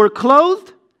and Eve were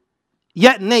clothed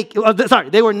yet naked.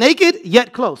 They were naked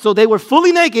yet clothed. So they were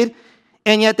fully naked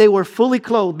and yet they were fully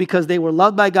clothed because they were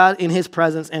loved by God in his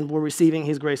presence and were receiving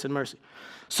his grace and mercy.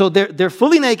 So they're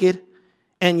fully naked,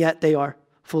 and yet they are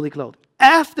fully clothed.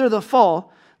 After the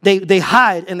fall, they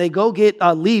hide and they go get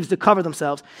leaves to cover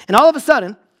themselves. And all of a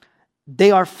sudden, they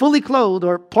are fully clothed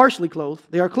or partially clothed.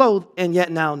 They are clothed and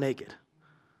yet now naked.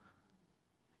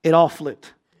 It all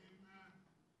flipped.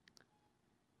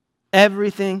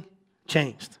 Everything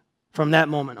changed from that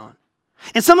moment on.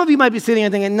 And some of you might be sitting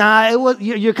and thinking,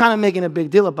 you're kind of making a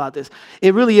big deal about this.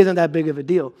 It really isn't that big of a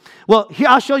deal. Well, here,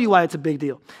 I'll show you why it's a big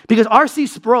deal. Because R.C.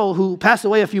 Sproul, who passed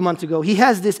away a few months ago, he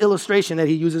has this illustration that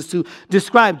he uses to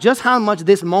describe just how much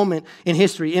this moment in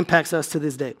history impacts us to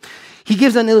this day. He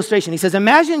gives an illustration. He says,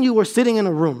 imagine you were sitting in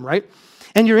a room, right?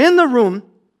 And you're in the room,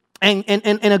 and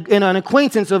an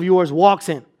acquaintance of yours walks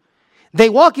in. They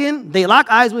walk in, they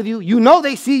lock eyes with you. You know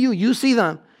they see you, you see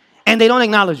them, and they don't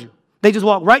acknowledge you. They just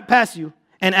walk right past you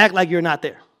and act like you're not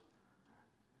there.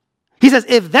 He says,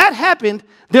 if that happened,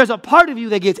 there's a part of you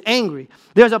that gets angry.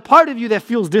 There's a part of you that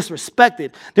feels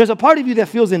disrespected. There's a part of you that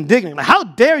feels indignant. Like, how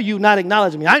dare you not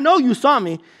acknowledge me? I know you saw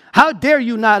me. How dare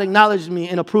you not acknowledge me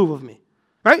and approve of me?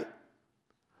 Right?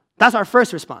 That's our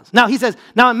first response. Now, he says,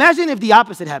 now imagine if the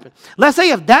opposite happened. Let's say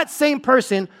if that same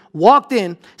person walked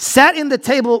in, sat in the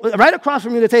table, right across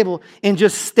from you, the table, and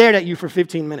just stared at you for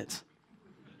 15 minutes.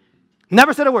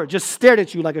 Never said a word, just stared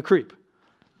at you like a creep.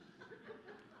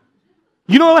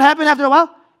 You know what would happen after a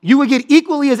while? You would get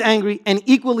equally as angry and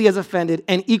equally as offended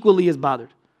and equally as bothered.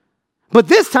 But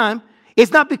this time,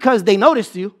 it's not because they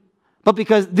noticed you, but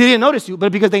because they didn't notice you,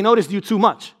 but because they noticed you too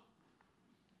much.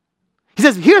 He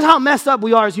says, here's how messed up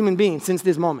we are as human beings since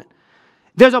this moment.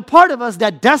 There's a part of us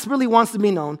that desperately wants to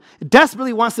be known,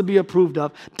 desperately wants to be approved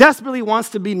of, desperately wants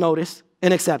to be noticed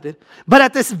and accepted. But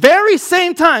at this very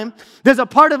same time, there's a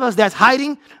part of us that's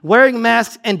hiding, wearing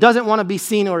masks, and doesn't want to be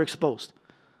seen or exposed.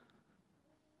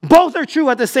 Both are true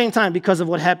at the same time because of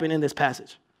what happened in this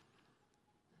passage.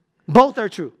 Both are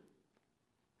true.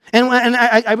 And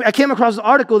I came across an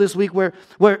article this week where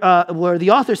the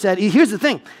author said, here's the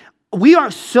thing. We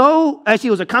are so, actually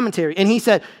it was a commentary, and he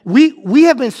said, we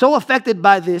have been so affected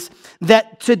by this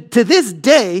that to this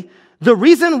day, the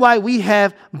reason why we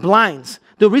have blinds,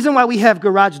 the reason why we have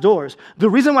garage doors, the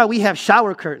reason why we have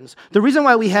shower curtains, the reason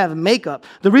why we have makeup,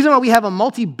 the reason why we have a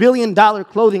multi-billion-dollar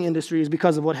clothing industry is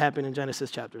because of what happened in Genesis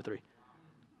chapter 3.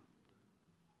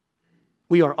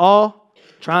 We are all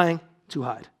trying to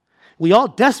hide. We all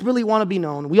desperately want to be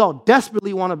known. We all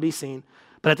desperately want to be seen.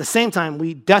 But at the same time,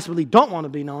 we desperately don't want to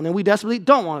be known, and we desperately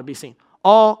don't want to be seen.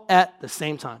 All at the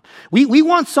same time. We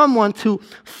want someone to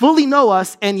fully know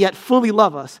us and yet fully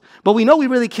love us. But we know we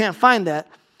really can't find that.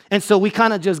 And so we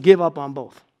kind of just give up on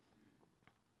both.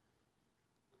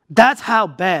 That's how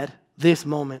bad this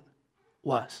moment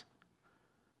was.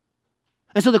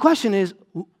 And so the question is,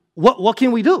 what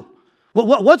can we do?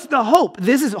 What's the hope?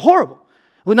 This is horrible.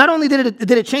 Well, not only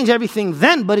did it change everything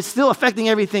then, but it's still affecting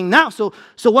everything now. So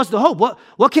what's the hope?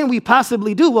 What can we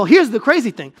possibly do? Well, here's the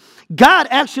crazy thing. God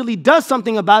actually does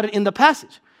something about it in the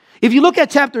passage. If you look at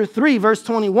chapter 3, verse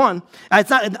 21, I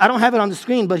don't have it on the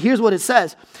screen, but here's what it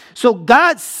says. So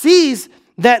God sees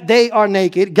that they are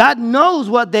naked. God knows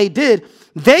what they did.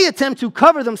 They attempt to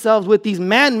cover themselves with these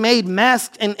man-made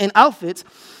masks and outfits.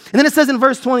 And then it says in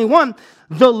verse 21,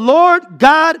 the Lord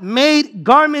God made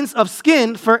garments of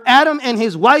skin for Adam and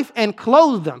his wife and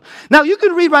clothed them. Now, you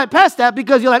can read right past that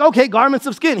because you're like, okay, garments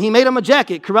of skin. He made them a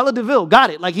jacket. Cruella de Vil, got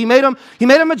it. Like he made them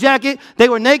a jacket. They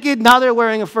were naked. Now they're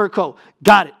wearing a fur coat.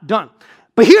 Got it. Done.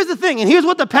 But here's the thing, and here's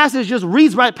what the passage just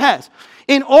reads right past.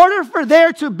 In order for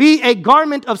there to be a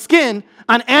garment of skin,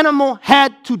 an animal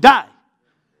had to die.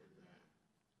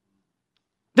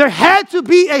 There had to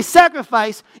be a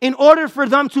sacrifice in order for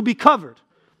them to be covered.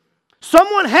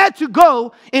 Someone had to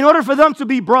go in order for them to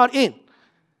be brought in.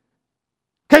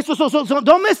 Okay, so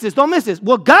don't miss this, don't miss this.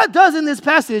 What God does in this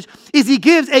passage is he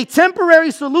gives a temporary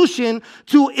solution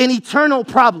to an eternal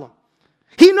problem.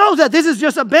 He knows that this is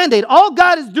just a Band-Aid. All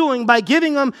God is doing by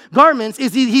giving them garments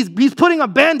is he's putting a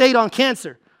Band-Aid on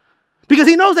cancer. Because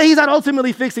he knows that he's not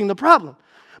ultimately fixing the problem.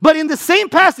 But in the same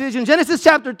passage, in Genesis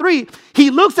chapter 3,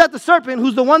 he looks at the serpent,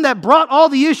 who's the one that brought all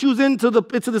the issues into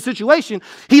the situation.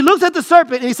 He looks at the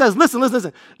serpent and he says,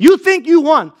 listen. You think you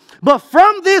won. But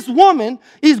from this woman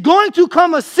is going to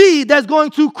come a seed that's going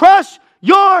to crush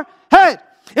your head.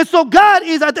 And so God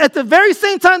is, at the very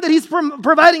same time that he's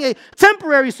providing a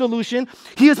temporary solution,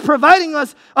 he is providing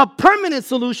us a permanent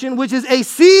solution, which is a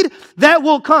seed that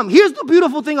will come. Here's the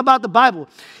beautiful thing about the Bible.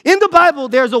 In the Bible,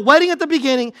 there's a wedding at the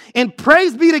beginning, and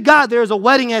praise be to God, there's a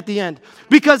wedding at the end.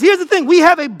 Because here's the thing, we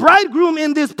have a bridegroom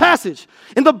in this passage,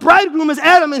 and the bridegroom is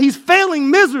Adam, and he's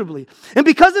failing miserably. And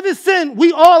because of his sin,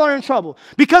 we all are in trouble.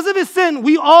 Because of his sin,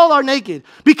 we all are naked.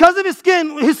 Because of his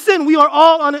sin, we are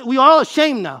all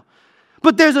ashamed now.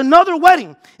 But there's another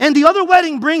wedding, and the other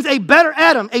wedding brings a better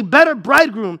Adam, a better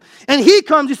bridegroom. And he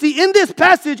comes, you see, in this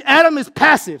passage, Adam is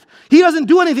passive. He doesn't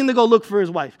do anything to go look for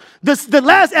his wife. The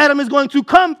last Adam is going to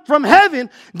come from heaven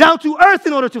down to earth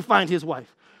in order to find his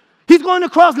wife. He's going to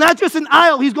cross not just an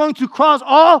aisle, he's going to cross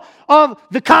all of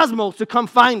the cosmos to come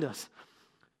find us.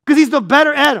 Because he's the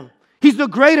better Adam. He's the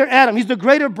greater Adam. He's the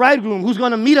greater bridegroom who's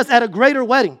going to meet us at a greater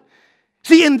wedding.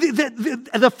 See, in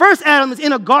the first Adam is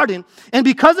in a garden, and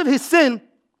because of his sin,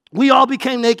 we all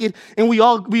became naked, and we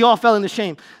all fell into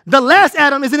shame. The last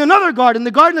Adam is in another garden,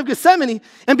 the Garden of Gethsemane,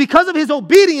 and because of his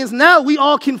obedience, now we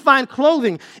all can find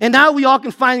clothing, and now we all can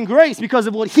find grace because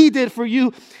of what he did for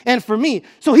you and for me.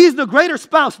 So he's the greater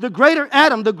spouse, the greater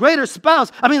Adam, the greater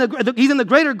spouse. He's in the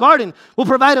greater garden, will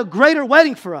provide a greater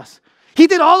wedding for us. He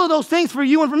did all of those things for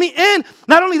you and for me. And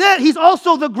not only that, he's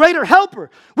also the greater helper.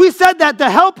 We said that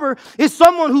the helper is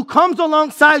someone who comes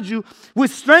alongside you with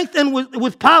strength and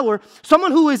with power,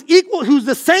 someone who is equal, who's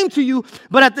the same to you,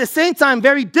 but at the same time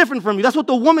very different from you. That's what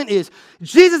the woman is.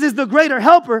 Jesus is the greater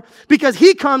helper because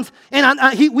he comes and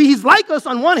he's like us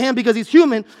on one hand because he's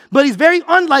human, but he's very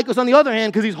unlike us on the other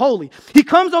hand because he's holy. He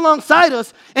comes alongside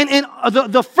us, and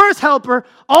the first helper,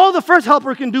 all the first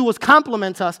helper can do was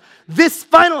complement us. This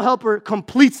final helper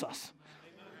completes us.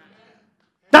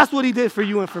 That's what he did for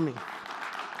you and for me.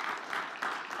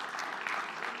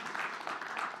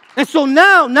 And so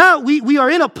now we are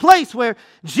in a place where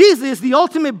Jesus is the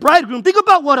ultimate bridegroom. Think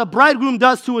about what a bridegroom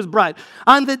does to his bride.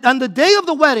 On the day of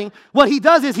the wedding, what he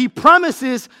does is he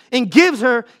promises and gives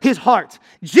her his heart.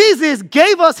 Jesus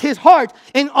gave us his heart,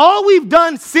 and all we've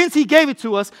done since he gave it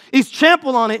to us is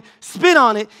trample on it, spit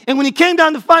on it, and when he came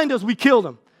down to find us, we killed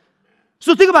him.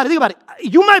 So think about it.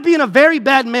 You might be in a very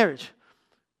bad marriage,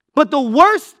 but the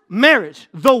worst marriage,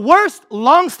 the worst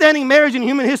long-standing marriage in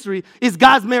human history is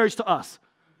God's marriage to us.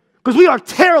 Because we are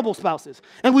terrible spouses.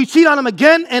 And we cheat on them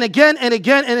again and again and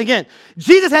again and again.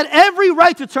 Jesus had every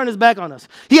right to turn his back on us.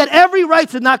 He had every right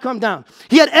to not come down.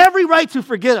 He had every right to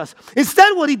forget us.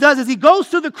 Instead, what he does is he goes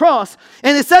to the cross,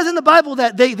 and it says in the Bible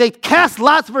that they cast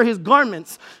lots for his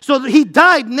garments. So that he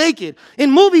died naked.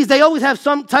 In movies, they always have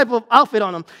some type of outfit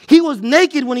on him. He was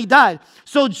naked when he died.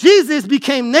 So Jesus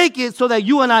became naked so that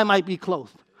you and I might be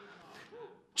clothed.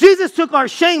 Jesus took our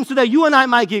shame so that you and I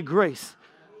might get grace.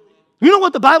 You know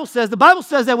what the Bible says? The Bible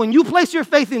says that when you place your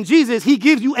faith in Jesus, he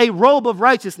gives you a robe of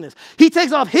righteousness. He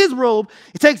takes off his robe,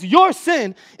 he takes your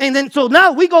sin, and then so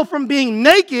now we go from being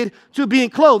naked to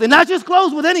being clothed. And not just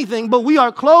clothed with anything, but we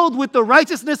are clothed with the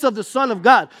righteousness of the Son of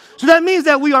God. So that means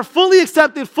that we are fully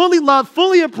accepted, fully loved,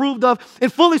 fully approved of,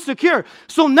 and fully secure.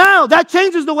 So now that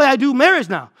changes the way I do marriage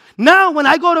now. Now, when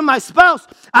I go to my spouse,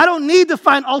 I don't need to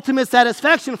find ultimate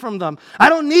satisfaction from them. I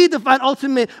don't need to find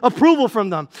ultimate approval from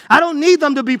them. I don't need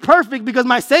them to be perfect because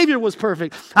my Savior was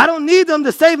perfect. I don't need them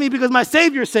to save me because my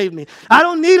Savior saved me. I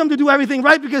don't need them to do everything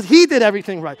right because he did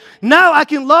everything right. Now I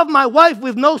can love my wife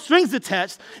with no strings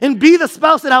attached and be the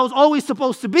spouse that I was always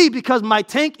supposed to be because my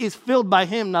tank is filled by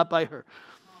him, not by her.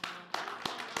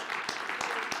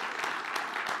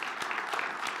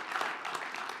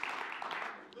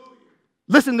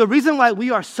 Listen, the reason why we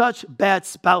are such bad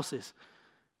spouses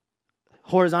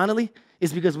horizontally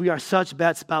is because we are such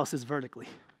bad spouses vertically.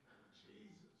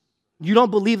 You don't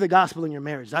believe the gospel in your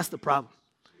marriage. That's the problem.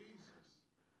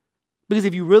 Because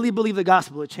if you really believe the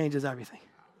gospel, it changes everything.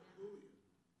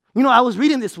 You know, I was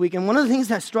reading this week, and one of the things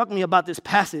that struck me about this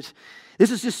passage,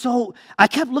 this is just so, I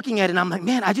kept looking at it, and I'm like,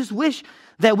 man, I just wish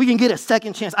that we can get a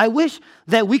second chance. I wish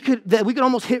that we could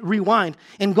almost hit rewind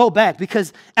and go back,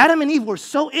 because Adam and Eve were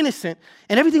so innocent,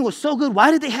 and everything was so good.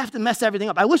 Why did they have to mess everything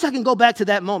up? I wish I can go back to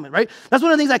that moment, right? That's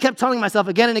one of the things I kept telling myself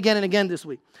again and again and again this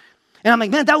week. And I'm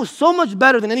like, man, that was so much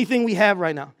better than anything we have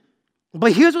right now.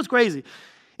 But here's what's crazy.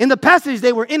 In the passage,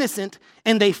 they were innocent,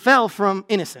 and they fell from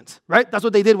innocence, right? That's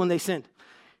what they did when they sinned.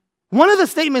 One of the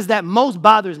statements that most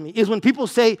bothers me is when people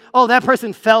say, oh, that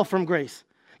person fell from grace.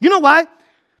 You know why?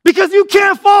 Because you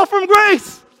can't fall from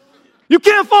grace. You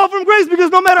can't fall from grace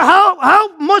because no matter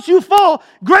how much you fall,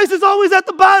 grace is always at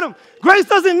the bottom. Grace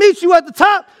doesn't meet you at the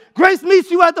top. Grace meets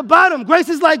you at the bottom. Grace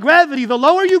is like gravity. The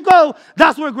lower you go,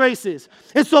 that's where grace is.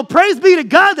 And so praise be to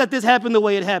God that this happened the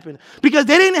way it happened, because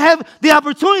they didn't have the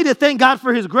opportunity to thank God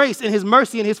for his grace and his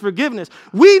mercy and his forgiveness.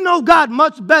 We know God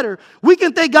much better. We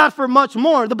can thank God for much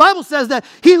more. The Bible says that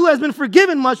he who has been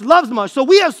forgiven much loves much. So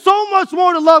we have so much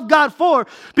more to love God for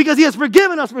because he has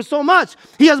forgiven us for so much.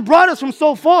 He has brought us from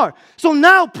so far. So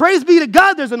now praise be to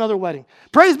God there's another wedding.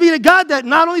 Praise be to God that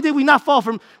not only did we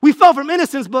we fell from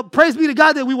innocence, but praise be to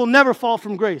God that we will never fall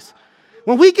from grace.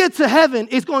 When we get to heaven,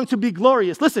 it's going to be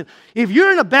glorious. Listen, if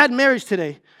you're in a bad marriage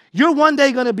today, you're one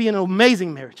day going to be in an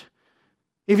amazing marriage.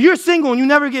 If you're single and you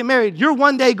never get married, you're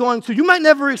one day you might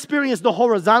never experience the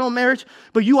horizontal marriage,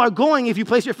 but you are going, if you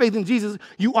place your faith in Jesus,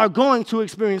 you are going to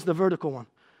experience the vertical one.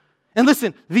 And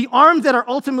listen, the arms that are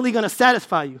ultimately going to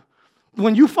satisfy you,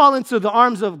 when you fall into the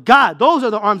arms of God, those are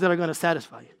the arms that are going to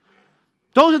satisfy you.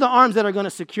 Those are the arms that are going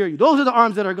to secure you. Those are the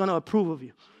arms that are going to approve of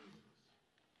you.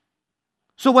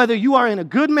 So whether you are in a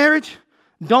good marriage,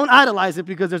 don't idolize it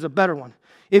because there's a better one.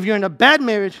 If you're in a bad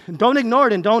marriage, don't ignore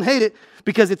it and don't hate it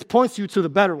because it points you to the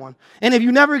better one. And if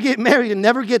you never get married and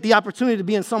never get the opportunity to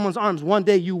be in someone's arms, one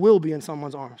day you will be in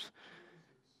someone's arms.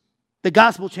 The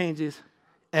gospel changes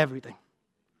everything.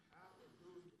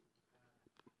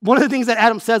 One of the things that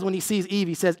Adam says when he sees Eve,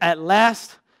 he says, at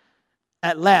last,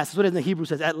 that's what in the Hebrew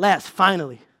says, at last,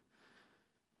 finally.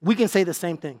 We can say the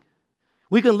same thing.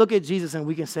 We can look at Jesus and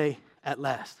we can say, at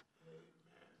last.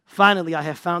 Finally, I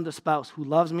have found a spouse who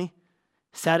loves me,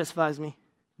 satisfies me,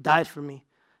 died for me,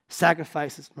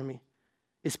 sacrifices for me,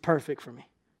 is perfect for me.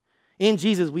 In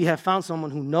Jesus, we have found someone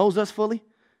who knows us fully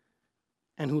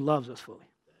and who loves us fully.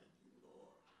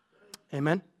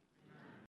 Amen.